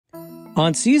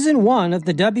On Season 1 of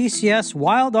the WCS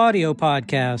Wild audio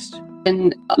podcast.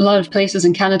 In a lot of places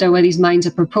in Canada where these mines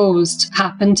are proposed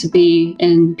happen to be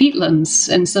in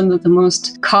peatlands, in some of the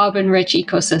most carbon-rich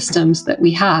ecosystems that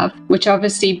we have, which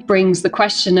obviously brings the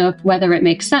question of whether it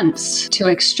makes sense to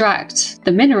extract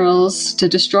the minerals to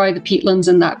destroy the peatlands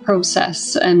in that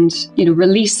process and,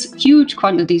 release huge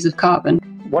quantities of carbon.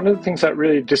 One of the things that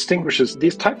really distinguishes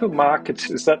these type of markets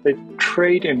is that they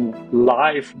trade in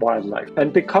live wildlife.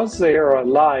 And because they are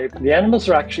alive, the animals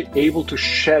are actually able to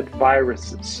shed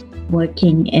viruses.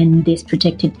 Working in this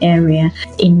protected area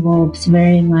involves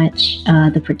very much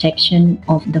the protection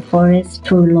of the forest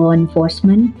through law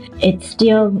enforcement. It's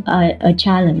still a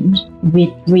challenge with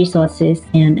resources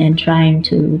and trying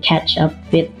to catch up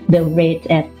with the rate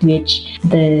at which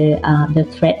the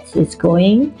threats is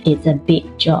going. It's a big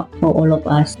job for all of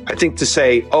us. I think to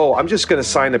say, I'm just going to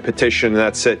sign a petition and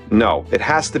that's it. No, it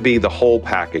has to be the whole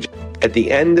package. At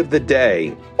the end of the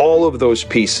day, all of those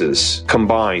pieces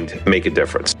combined make a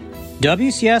difference.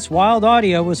 WCS Wild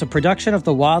Audio was a production of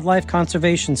the Wildlife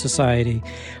Conservation Society.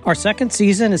 Our second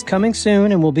season is coming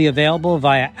soon and will be available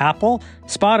via Apple,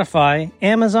 Spotify,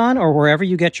 Amazon, or wherever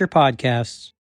you get your podcasts.